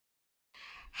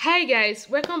Hi guys,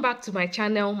 welcome back to my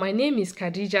channel. My name is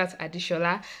Khadijat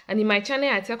Adishola, and in my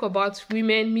channel I talk about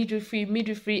women,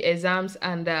 midwifery exams,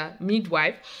 and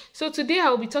midwife. So today I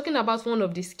will be talking about one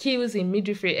of the skills in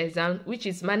midwifery exam, which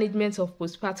is management of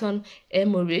postpartum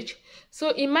hemorrhage. So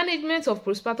in management of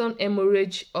postpartum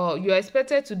hemorrhage, you are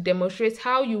expected to demonstrate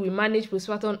how you will manage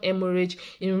postpartum hemorrhage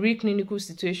in real clinical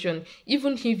situation.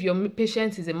 Even if your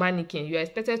patient is a mannequin, you are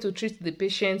expected to treat the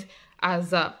patient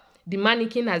as the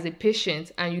mannequin as a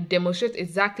patient, and you demonstrate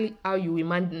exactly how you will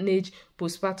manage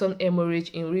postpartum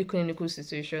hemorrhage in real clinical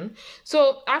situation.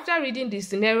 So after reading the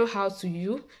scenario how to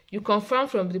you confirm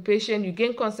from the patient, you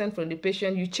gain consent from the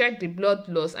patient, you check the blood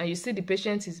loss, and you see the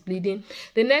patient is bleeding.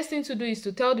 The next thing to do is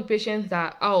to tell the patient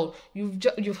that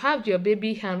you've had your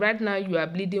baby and right now you are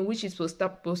bleeding, which is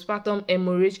postpartum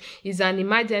hemorrhage, is an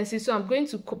emergency. So I'm going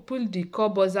to pull the call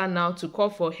buzzer now to call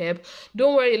for help.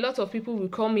 Don't worry, a lot of people will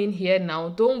come in here now.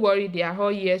 Don't worry, they are all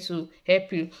here to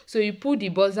help you. So you pull the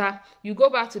buzzer, you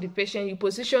go back to the patient, you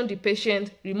position the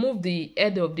patient, remove the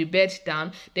head of the bed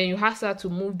down, then you ask her to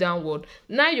move downward.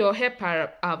 Now your help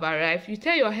have arrived. You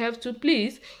tell your help to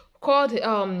please call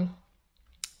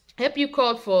help you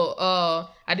call for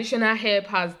additional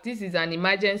help, as this is an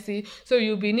emergency. So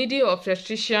you'll be needing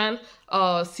obstetrician,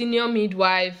 senior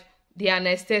midwife, the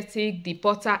anesthetic, the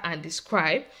porter, and the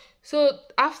scribe. So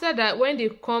after that, when they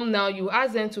come now, you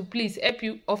ask them to please help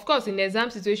you. Of course, in the exam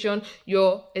situation,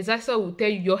 your examiner will tell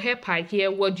you your help are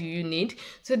here, what do you need?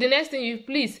 So the next thing, you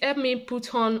please help me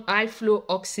put on high flow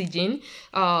oxygen.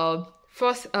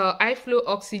 First high flow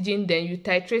oxygen, then you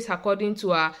titrate according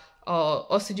to our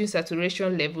oxygen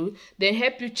saturation level, then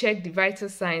help you check the vital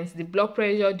signs, the blood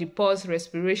pressure, the pulse,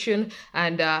 respiration,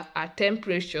 and our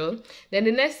temperature. Then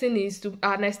the next thing is to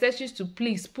anesthetize to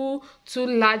please pull 2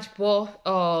 large bore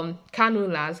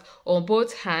cannulas on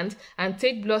both hands and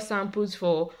take blood samples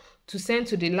to send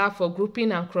to the lab for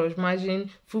grouping and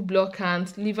cross-matching, full blood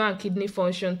count, liver and kidney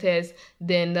function test,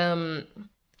 then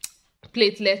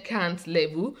platelet count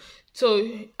level. So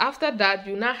after that,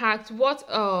 you now ask what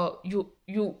you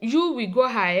will go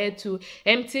ahead to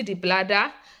empty the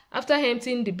bladder. After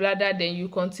emptying the bladder, then you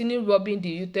continue rubbing the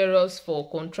uterus for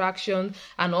contraction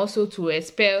and also to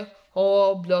expel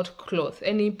all blood clots,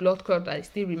 any blood clot that is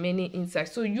still remaining inside.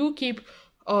 So you keep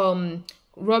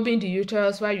rubbing the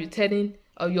uterus while you're telling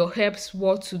your helps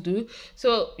what to do.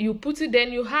 So you put it,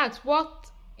 then you ask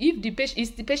what if the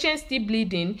patient is still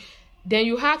bleeding. Then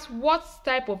you ask what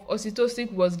type of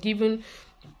oxytocin was given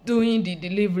during the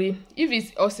delivery. If it's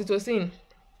oxytocin,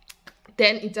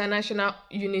 10 international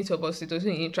units of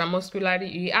oxytocin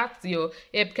intramuscularly, you ask your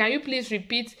help, can you please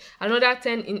repeat another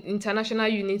 10 international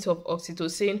units of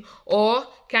oxytocin? Or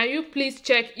can you please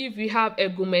check if we have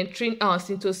ergometrine,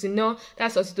 syntocinon,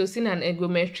 that's oxytocin and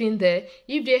ergometrine there.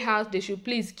 If they have, they should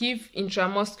please give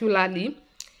intramuscularly.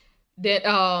 Then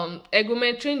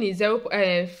ergometrine is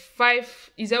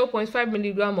 0.5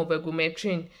 milligram of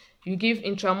ergometrine. You give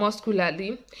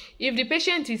intramuscularly. If the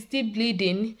patient is still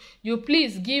bleeding, you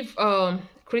please give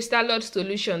crystalloid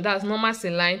solution, that's normal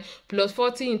saline, plus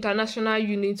 40 international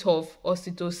units of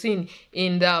oxytocin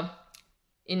in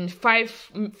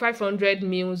 500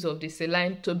 ml of the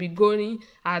saline, to be going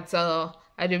at the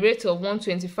rate of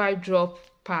 125 drops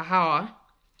per hour.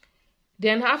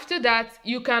 Then after that,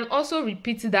 you can also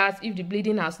repeat that if the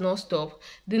bleeding has not stopped.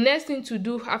 The next thing to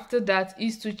do after that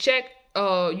is to check,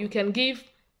 you can give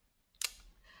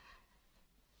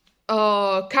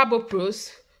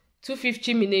carboprose,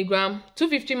 250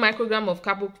 microgram of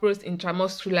carboprose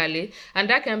intramuscularly, and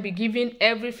that can be given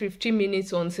every 15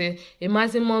 minutes on, say, a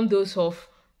maximum dose of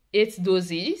 8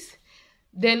 doses.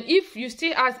 Then if you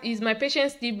still ask, is my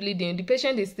patient still bleeding? The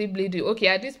patient is still bleeding. Okay,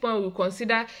 at this point, we'll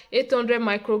consider 800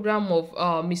 microgram of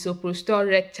misoprostol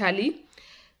rectally.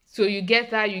 So you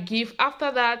get that, you give.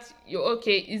 After that, you're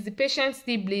okay, is the patient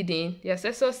still bleeding? The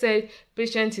assessor said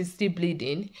patient is still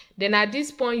bleeding. Then at this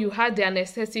point, you had the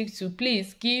anesthetic to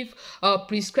please give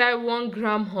prescribe 1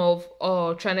 gram of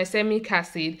tranexamic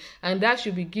acid, and that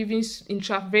should be given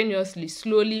intravenously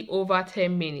slowly over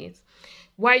 10 minutes.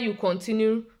 While you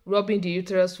continue rubbing the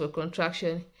uterus for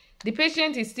contraction. The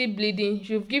patient is still bleeding.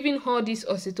 You've given all this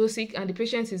oxytocin and the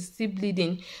patient is still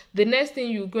bleeding. The next thing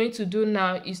you're going to do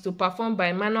now is to perform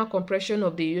bimanual compression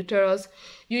of the uterus.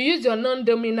 You use your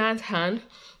non-dominant hand.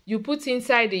 You put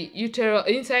inside the uterus,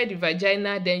 inside the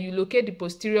vagina. Then you locate the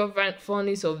posterior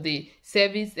fornix of the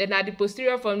cervix. And at the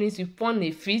posterior fornix, you form a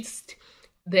fist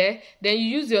there. Then you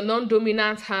use your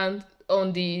non-dominant hand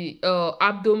on the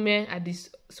abdomen at this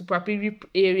suprapelvic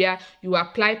area. You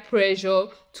apply pressure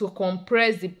to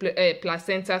compress the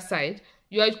placenta side.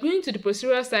 You are going to the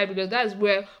posterior side because that's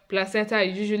where placenta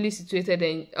is usually situated,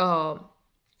 and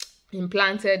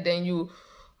implanted, then you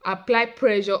apply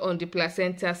pressure on the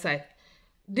placenta side.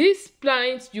 This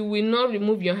point, you will not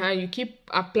remove your hand, you keep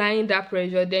applying that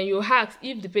pressure. Then you ask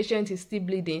if the patient is still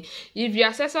bleeding. If your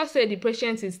assessor said the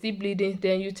patient is still bleeding,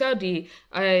 then you tell the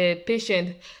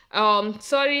patient,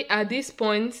 sorry, at this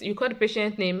point, you call the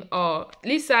patient name, or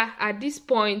Lisa, at this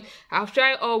point I've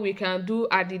tried all we can do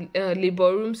at the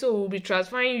labor room, so we'll be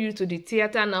transferring you to the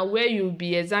theater now, where you'll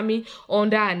be examined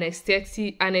under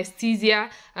anesthesia,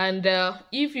 and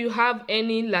if you have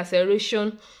any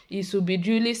laceration, it will be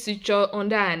duly sutured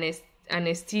under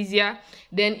anesthesia.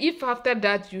 Then if after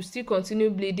that you still continue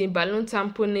bleeding, balloon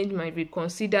tamponade might be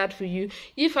considered for you.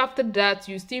 If after that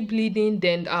you still bleeding,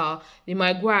 then they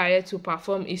might go ahead to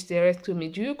perform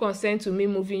hysterectomy. Do you consent to me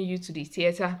moving you to the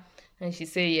theater? And she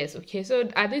said yes. Okay, so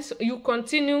at this you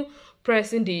continue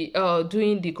pressing the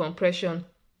doing the compression.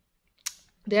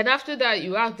 Then after that,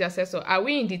 you ask the assessor, are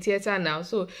we in the theater now?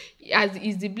 So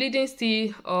is the bleeding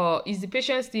still, is the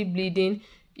patient still bleeding?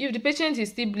 If the patient is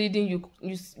still bleeding,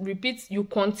 you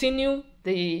continue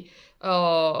the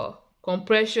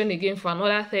compression again for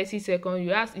another 30 seconds.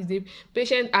 You ask, is the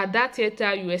patient at that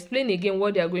theater? You explain again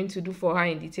what they are going to do for her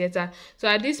in the theater. So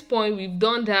at this point, we've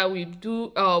done that.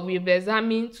 We've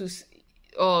examined to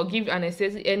give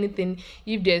anesthetic, anything.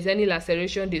 If there's any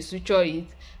laceration, they suture it.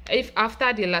 If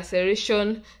after the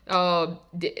laceration, after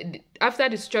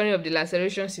the suturing of the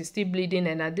laceration, she's still bleeding,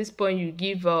 and at this point you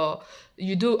give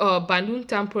you do balloon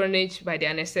tamponade by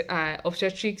the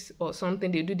obstetrics or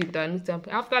something. They do the balloon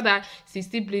tamponade. After that, she's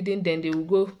still bleeding, then they will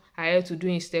go ahead to do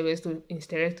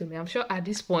hysterectomy. I'm sure at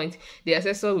this point the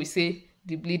assessor will say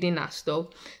the bleeding has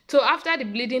stopped. So after the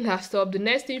bleeding has stopped, the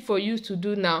next thing for you to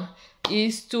do now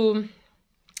is to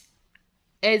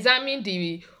examine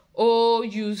the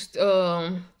used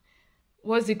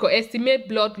what's it called, estimate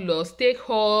blood loss. Take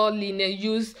all linear,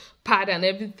 use pad and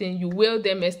everything, you weigh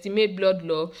them, estimate blood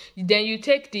loss. Then you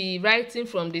take the writing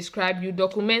from the scribe, you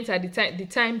document at the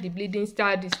time the bleeding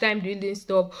start, this time the bleeding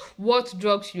stop, what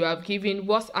drugs you have given,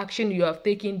 what action you have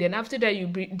taken. Then after that, you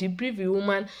debrief the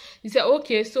woman. You say,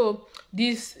 okay, so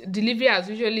this delivery has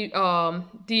usually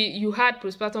you had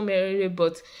postpartum hemorrhage,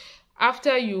 but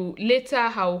after later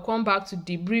I will come back to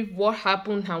debrief what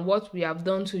happened and what we have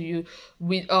done to you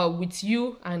with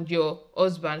you and your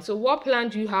husband. So what plan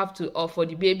do you have to for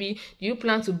the baby? Do you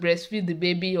plan to breastfeed the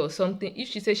baby or something? If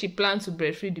she says she plans to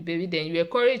breastfeed the baby, then you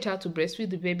encourage her to breastfeed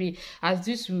the baby, as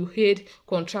this will aid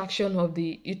contraction of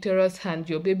the uterus and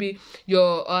your baby,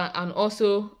 and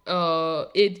also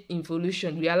aid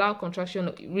involution. We allow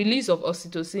release of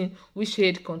oxytocin, which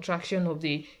aid contraction of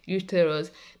the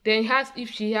uterus. Then if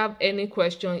she have any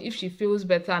question, if she feels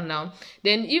better now,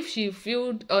 then if she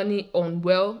feels any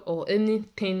unwell or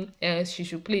anything else, she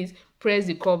should please press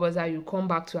the covers and you come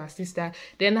back to her sister.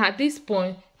 Then at this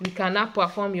point, we cannot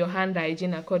perform your hand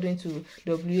hygiene according to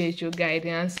WHO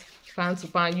guidance, fan to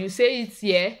fan. You say it's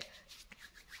here,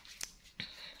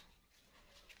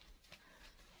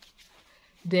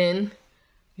 then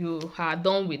you are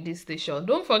done with this station.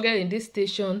 Don't forget, in this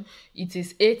station, it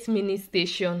is 8-minute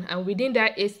station, and within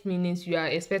that 8 minutes, you are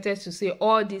expected to say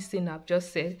all these things I've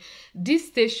just said. This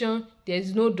station, there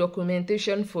is no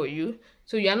documentation for you,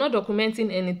 so you are not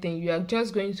documenting anything. You are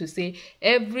just going to say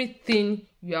everything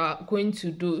you are going to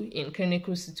do in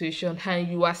clinical situation, and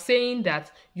you are saying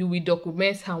that you will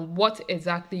document and what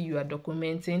exactly you are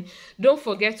documenting. Don't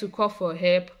forget to call for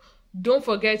help. Don't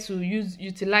forget to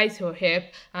utilize your help,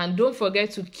 and don't forget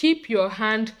to keep your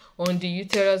hand on the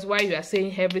uterus while you are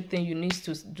saying everything you need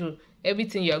to do,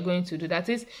 everything you are going to do. That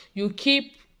is, you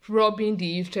keep rubbing the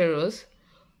uterus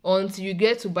until you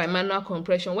get to bimanual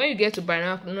compression. When you get to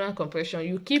bimanual compression,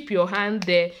 you keep your hand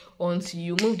there until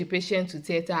you move the patient to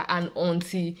theater and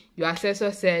until your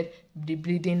assessor said the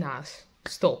bleeding has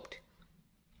stopped.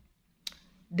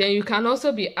 Then you can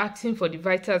also be asking for the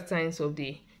vital signs of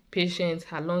the patient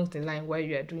along the line while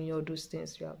you are doing all those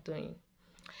things you are doing.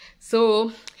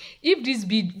 So if this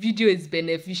video is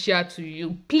beneficial to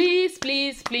you, please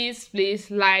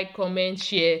like, comment,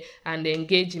 share, and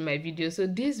engage in my video. So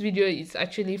this video is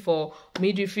actually for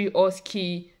midwifery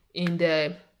OSCE in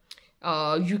the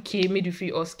UK,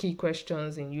 midwifery OSCE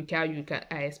questions in UK.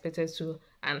 I expected to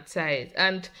answer it.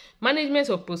 And management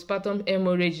of postpartum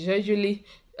hemorrhage is usually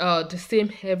the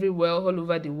same everywhere all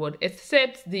over the world,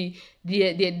 except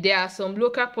there are some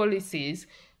local policies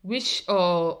which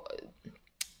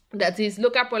that is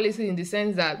local policy in the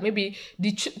sense that maybe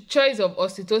the choice of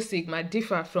oxytocin might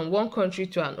differ from one country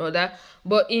to another.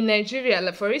 But in Nigeria,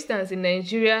 like for instance, in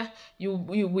Nigeria,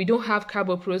 we don't have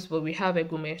carbopros, but we have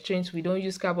ergometrines. We don't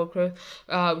use carbopros.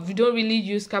 We don't really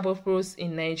use carbopros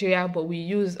in Nigeria, but we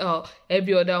use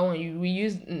every other one. We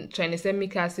use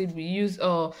tranexamic acid. We use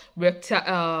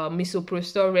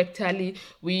misoprostol rectally.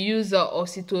 We use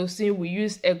oxytocin. We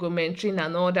use ergometrine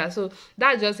and all that. So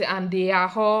that's just, and they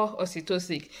are all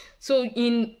oxytocic. So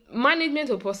in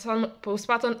management of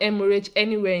postpartum hemorrhage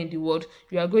anywhere in the world,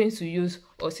 you are going to use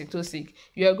oxytocic.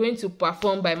 You are going to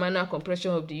perform bimanual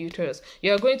compression of the uterus.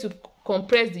 You are going to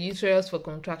compress the uterus for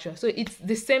contraction. So it's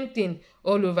the same thing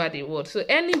all over the world. So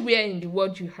anywhere in the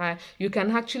world you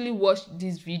can actually watch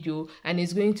this video, and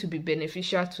it's going to be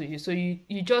beneficial to you. So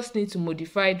you just need to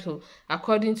modify it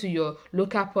according to your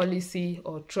local policy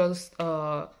or trust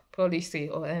policy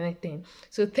or anything.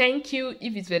 So thank you.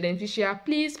 If it's beneficial,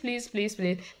 please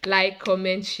like,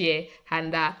 comment, share,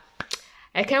 and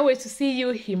I can't wait to see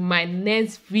you in my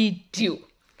next video.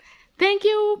 Thank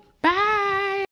you. Bye.